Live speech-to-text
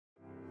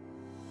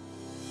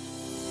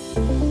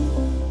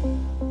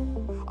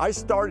I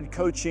started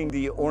coaching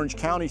the Orange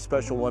County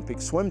Special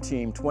Olympics swim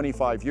team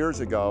 25 years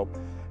ago.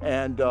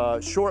 And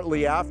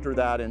shortly after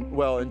that,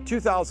 in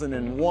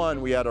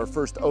 2001, we had our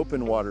first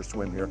open water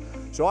swim here.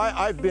 So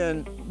I've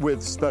been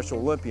with Special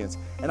Olympians,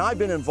 and I've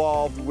been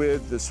involved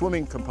with the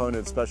swimming component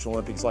of Special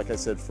Olympics, like I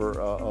said, for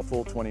a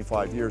full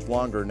 25 years,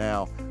 longer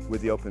now with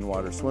the open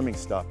water swimming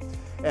stuff.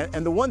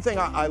 And the one thing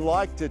I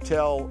like to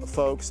tell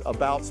folks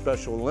about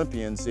Special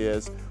Olympians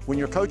is when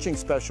you're coaching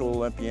Special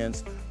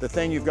Olympians, the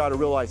thing you've got to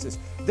realize is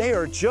they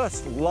are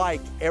just like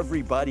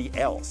everybody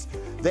else.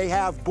 They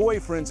have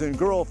boyfriends and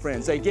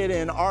girlfriends. They get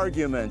in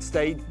arguments.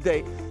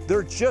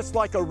 They're just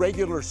like a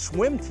regular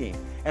swim team.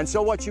 And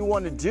so what you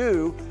want to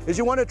do is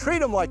you want to treat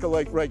them like a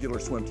regular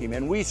swim team.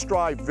 And we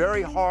strive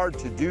very hard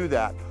to do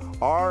that.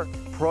 Our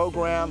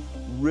program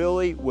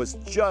really was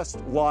just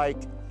like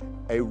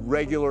a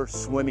regular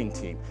swimming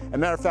team. As a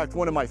matter of fact,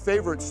 one of my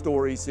favorite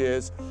stories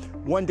is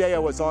one day I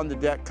was on the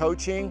deck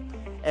coaching,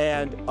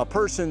 and a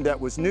person that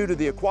was new to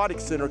the aquatic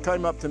center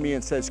came up to me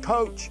and says,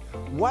 "Coach,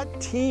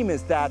 what team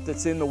is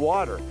that's in the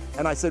water?"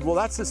 And I said, "Well,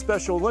 that's the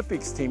Special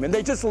Olympics team." And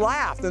they just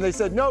laughed and they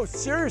said, "No,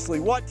 seriously,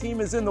 what team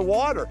is in the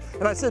water?"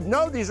 And I said,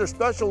 "No, these are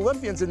Special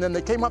Olympians." And then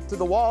they came up to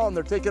the wall and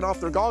they're taking off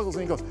their goggles,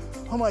 and he goes,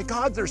 "Oh my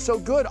God, they're so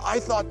good. I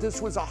thought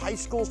this was a high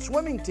school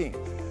swimming team."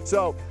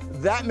 So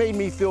that made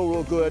me feel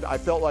real good. I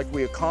felt like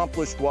we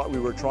accomplished what we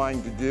were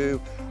trying to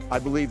do. I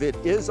believe it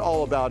is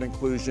all about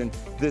inclusion.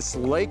 This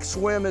lake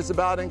swim is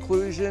about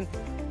inclusion.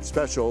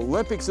 Special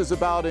Olympics is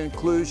about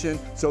inclusion.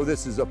 So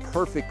this is a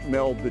perfect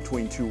meld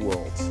between two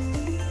worlds.